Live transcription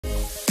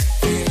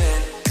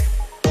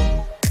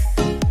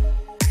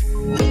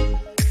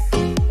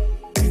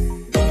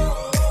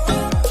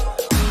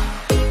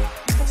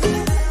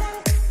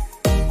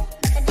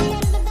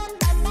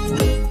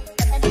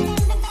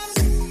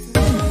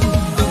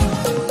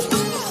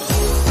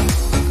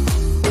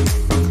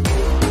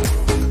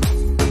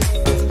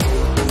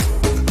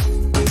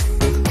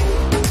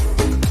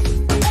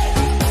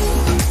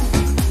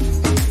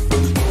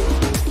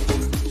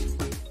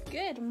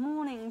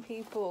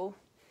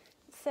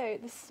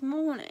this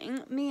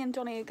morning, me and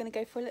Donnie are going to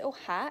go for a little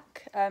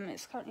hack.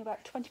 It's currently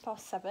about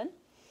 7:20,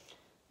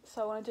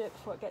 so I want to do it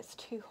before it gets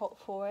too hot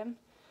for him.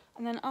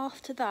 And then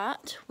after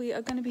that, we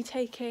are going to be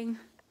taking...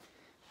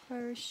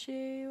 Where is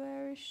she?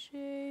 Where is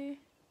she?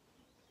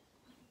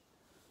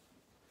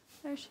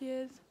 There she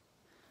is.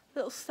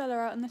 Little Stella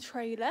out in the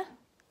trailer.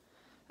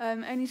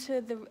 Only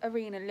to the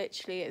arena,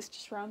 literally, it's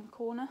just around the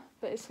corner.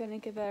 But it's going to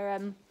give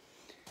her,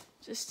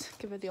 just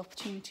give her the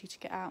opportunity to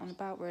get out and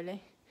about,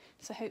 really.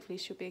 So hopefully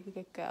she'll be a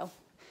good girl.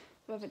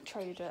 We haven't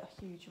traded her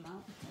a huge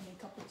amount, only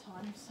a couple of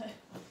times, so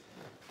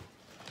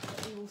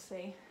we will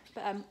see.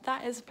 But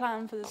that is the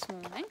plan for this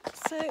morning.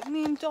 So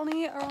me and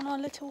Donnie are on our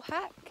little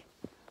hack.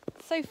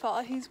 So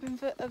far, he's been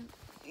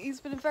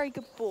a very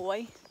good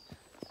boy.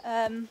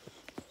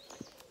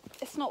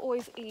 It's not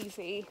always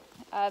easy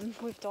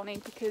with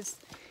Donnie because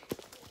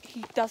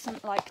he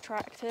doesn't like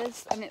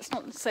tractors, and it's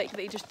not the sake that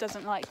he just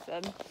doesn't like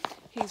them.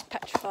 He's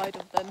petrified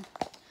of them.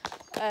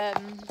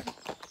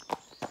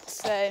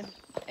 So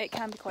it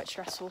can be quite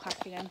stressful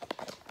hacking him.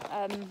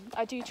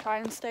 I do try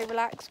and stay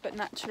relaxed, but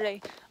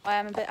naturally I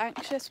am a bit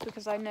anxious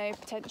because I know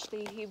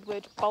potentially he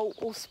would bolt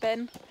or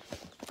spin.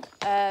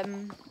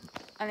 And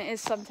it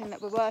is something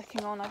that we're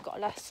working on. I've got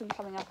a lesson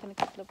coming up in a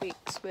couple of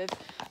weeks with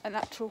a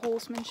natural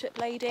horsemanship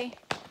lady,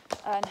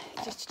 and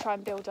just to try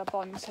and build our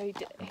bond so he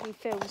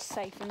feels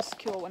safe and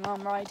secure when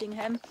I'm riding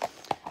him.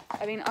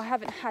 I mean, I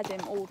haven't had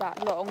him all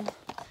that long.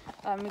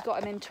 We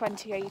got him in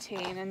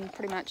 2018, and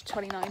pretty much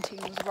 2019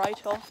 was a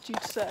write-off due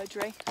to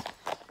surgery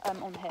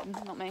on him,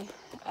 not me.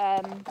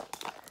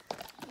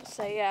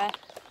 So yeah,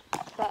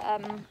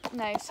 but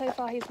no, so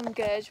far he's been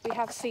good. We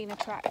have seen a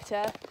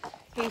tractor.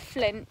 He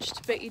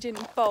flinched, but he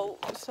didn't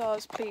bolt, so I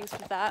was pleased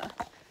with that.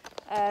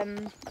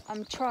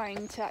 I'm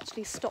trying to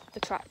actually stop the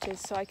tractors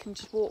so I can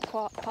just walk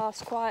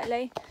past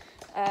quietly.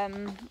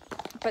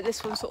 But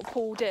this one sort of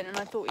pulled in, and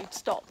I thought he'd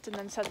stopped, and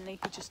then suddenly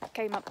he just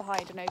came up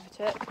behind and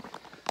overtook.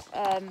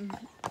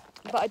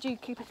 But I do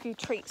keep a few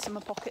treats in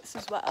my pockets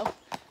as well.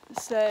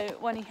 So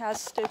when he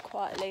has stood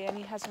quietly and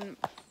he hasn't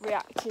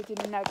reacted in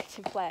a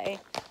negative way,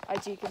 I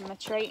do give him a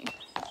treat.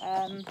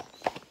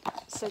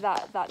 So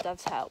that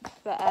does help.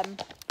 But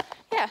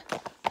yeah,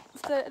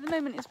 so at the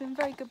moment he's been a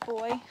very good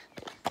boy.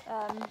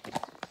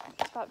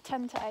 It's about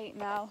 10 to 8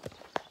 now.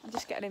 I'm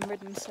just getting him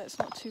ridden so it's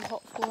not too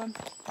hot for him.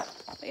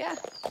 But yeah,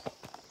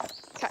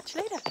 catch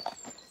you later.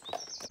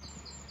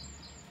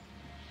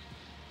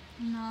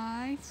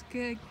 Nice,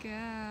 good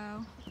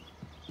girl.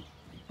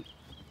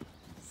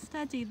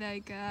 Steady though,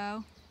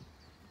 girl.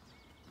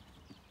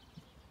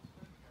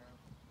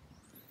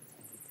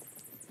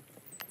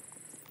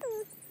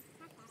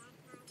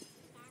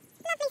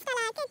 Lovely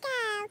Stella, good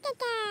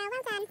girl,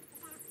 well done.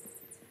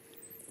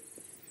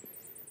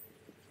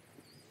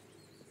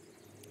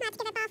 Might have to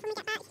give her a bath when we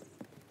get back.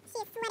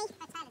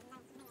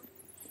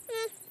 She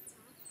is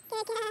sweaty.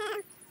 Good girl.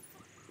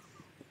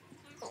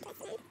 Good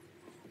listening.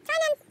 Try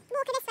and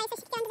walk her this way so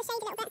she can go under the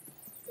shade a little bit.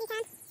 You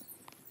can.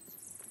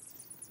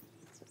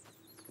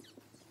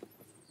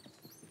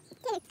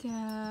 Good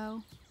girl.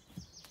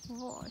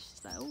 Oh,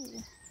 she's like, ooh.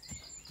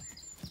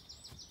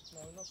 No,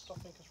 we're not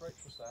stopping because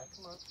Rachel's there.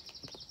 Come on.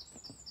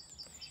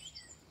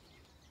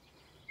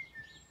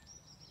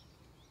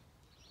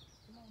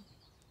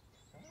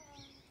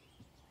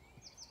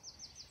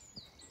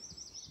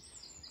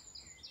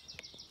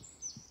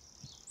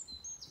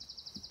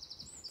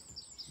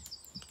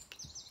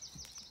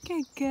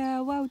 Good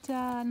girl, well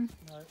done.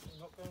 No, we're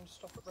not going to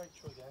stop at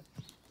Rachel again.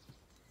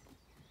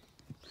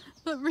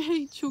 But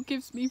Rachel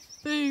gives me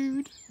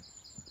food.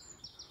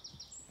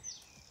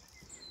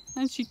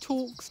 And she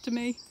talks to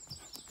me.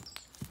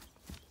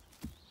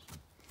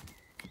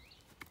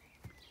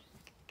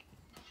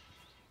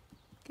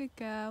 Good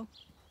girl.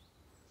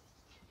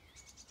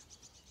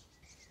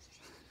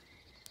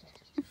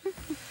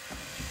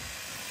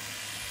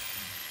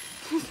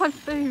 It's like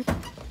food.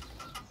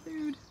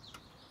 Food.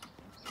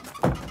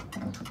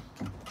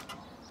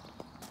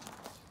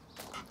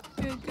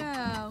 Good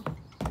girl.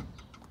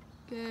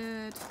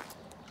 Good.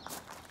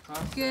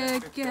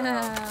 Good girl.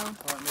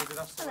 Right, maybe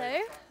that's the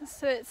way. Hello.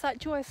 So it's that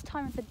joyous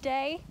time of the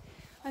day.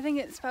 I think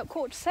it's about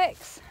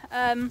 5:45.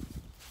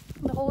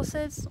 The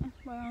horses,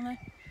 where are they?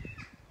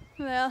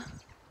 There.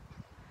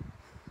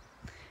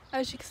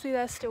 As you can see,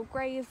 they're still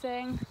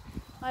grazing.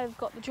 I've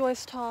got the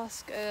joyous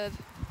task of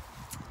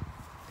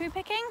poo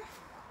picking.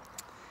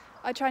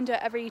 I try and do it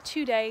every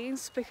 2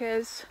 days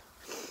because,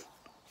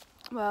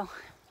 well,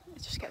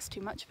 it just gets too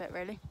much of it,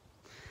 really.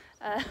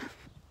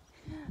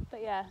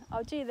 But yeah,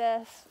 I'll do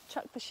this,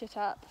 chuck the shit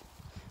up,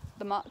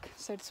 the muck,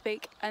 so to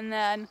speak, and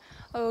then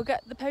I will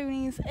get the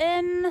ponies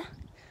in.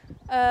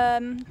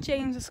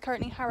 James is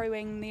currently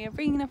harrowing the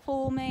arena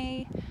for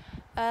me,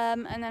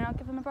 and then I'll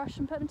give them a brush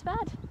and put them to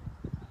bed.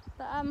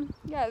 But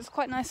yeah, it's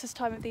quite nice this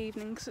time of the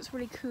evening because it's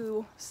really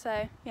cool.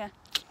 So yeah,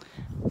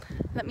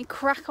 let me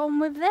crack on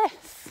with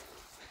this.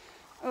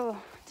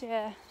 Oh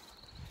dear.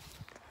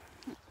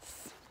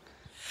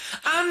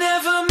 I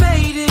never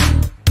made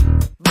it,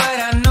 but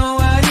I know